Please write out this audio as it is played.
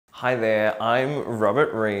Hi there, I'm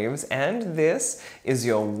Robert Reeves, and this is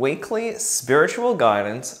your weekly spiritual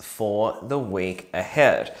guidance for the week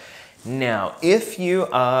ahead. Now, if you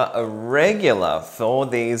are a regular for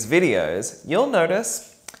these videos, you'll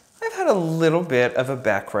notice I've had a little bit of a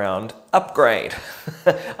background upgrade.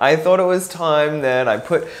 I thought it was time that I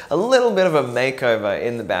put a little bit of a makeover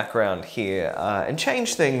in the background here and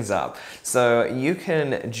change things up. So you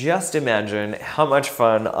can just imagine how much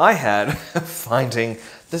fun I had finding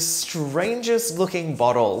the strangest looking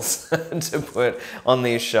bottles to put on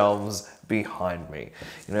these shelves behind me.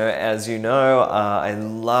 As you know, I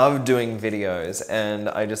love doing videos and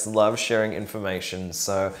I just love sharing information.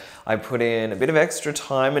 So I put in a bit of extra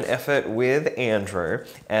time and effort with Andrew,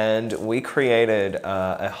 and we created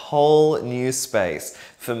a whole new space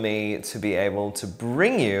for me to be able to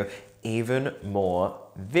bring you even more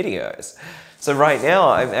videos. So right now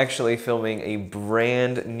I'm actually filming a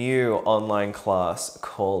brand new online class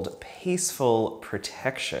called Peaceful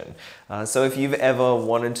Protection. So if you've ever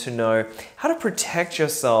wanted to know how to protect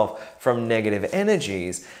yourself from negative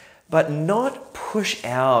energies, but not push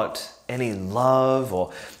out any love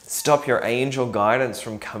or stop your angel guidance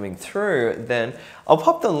from coming through, then I'll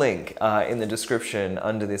pop the link in the description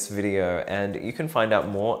under this video and you can find out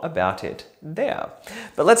more about it there.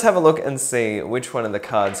 But let's have a look and see which one of the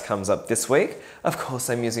cards comes up this week. Of course,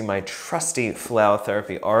 I'm using my trusty Flower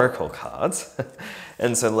Therapy Oracle cards.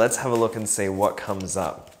 And so let's have a look and see what comes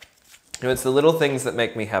up. It's the little things that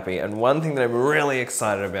make me happy, and one thing that I'm really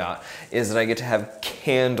excited about is that I get to have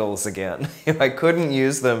candles again. I couldn't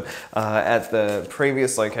use them at the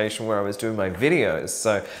previous location where I was doing my videos,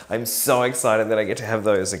 so I'm so excited that I get to have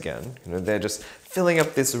those again. They're just filling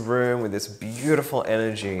up this room with this beautiful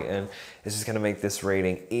energy, and it's just going to make this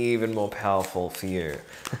reading even more powerful for you.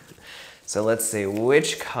 So let's see,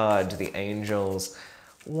 which card do the angels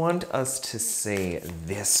want us to see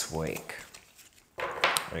this week?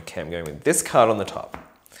 Okay, I'm going with this card on the top.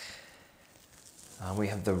 We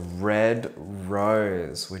have the red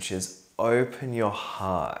rose, which is open your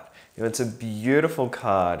heart. It's a beautiful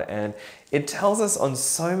card, and it tells us on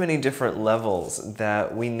so many different levels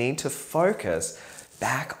that we need to focus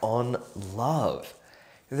back on love.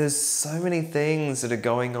 There's so many things that are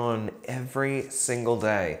going on every single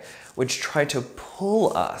day which try to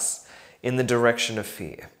pull us in the direction of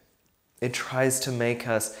fear. It tries to make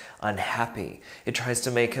us unhappy. It tries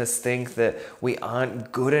to make us think that we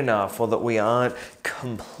aren't good enough or that we aren't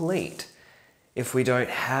complete if we don't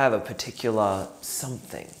have a particular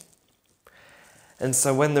something. And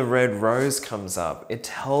so when the red rose comes up, it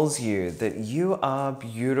tells you that you are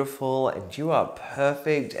beautiful and you are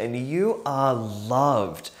perfect and you are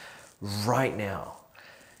loved right now.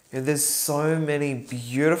 There's so many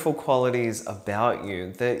beautiful qualities about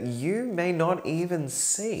you that you may not even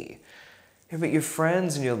see. But your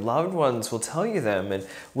friends and your loved ones will tell you them and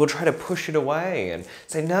will try to push it away and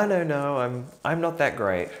say, no, I'm not that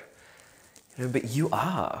great. But you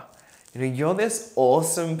are. You're this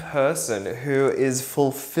awesome person who is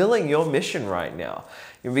fulfilling your mission right now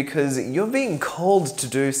because you're being called to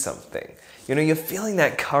do something. You're feeling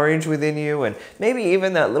that courage within you and maybe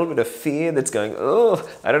even that little bit of fear that's going, oh,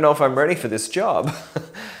 I don't know if I'm ready for this job.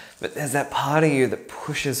 But there's that part of you that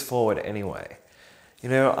pushes forward anyway.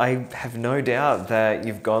 I have no doubt that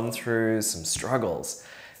you've gone through some struggles,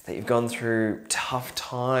 that you've gone through tough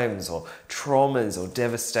times or traumas or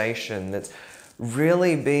devastation that's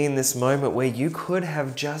really been this moment where you could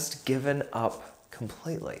have just given up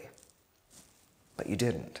completely. But you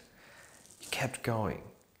didn't. You kept going.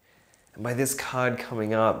 And by this card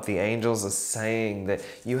coming up, the angels are saying that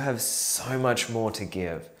you have so much more to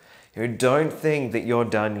give. Don't think that you're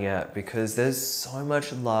done yet because there's so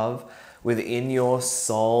much love within your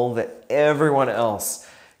soul that everyone else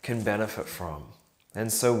can benefit from.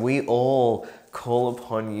 And so we all call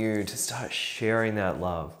upon you to start sharing that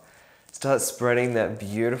love. Start spreading that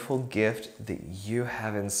beautiful gift that you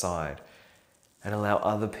have inside and allow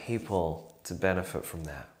other people to benefit from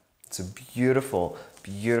that. It's a beautiful,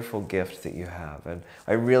 beautiful gift that you have. And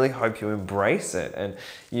I really hope you embrace it and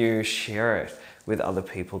you share it with other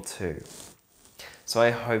people too. So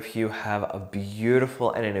I hope you have a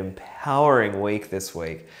beautiful and an empowering week this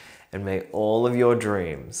week, and may all of your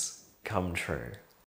dreams come true.